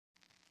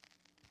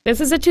This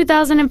is a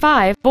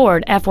 2005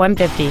 Ford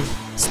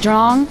F-150.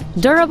 Strong,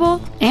 durable,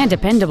 and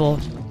dependable.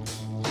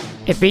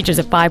 It features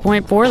a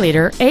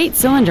 5.4-liter,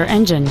 8-cylinder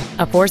engine,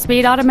 a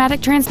 4-speed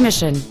automatic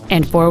transmission,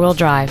 and 4-wheel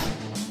drive.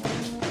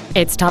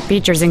 Its top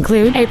features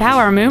include a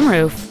power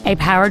moonroof, a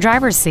power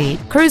driver's seat,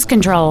 cruise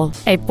control,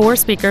 a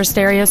 4-speaker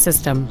stereo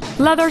system,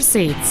 leather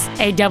seats,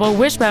 a double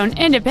wishbone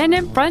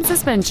independent front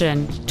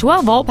suspension,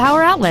 12-volt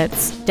power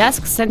outlets,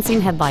 dusk sensing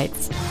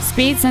headlights,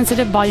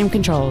 speed-sensitive volume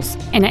controls,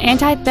 and an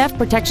anti-theft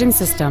protection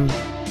system.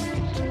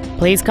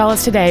 Please call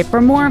us today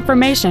for more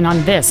information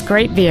on this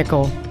great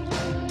vehicle.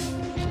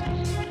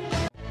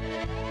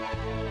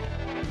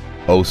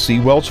 C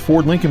Welch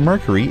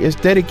Ford-Lincoln-Mercury is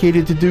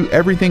dedicated to do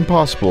everything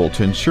possible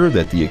to ensure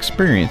that the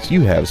experience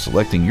you have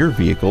selecting your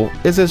vehicle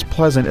is as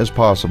pleasant as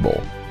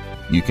possible.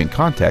 You can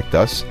contact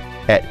us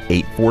at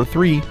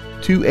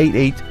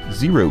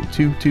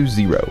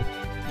 843-288-0220.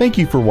 Thank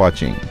you for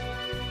watching.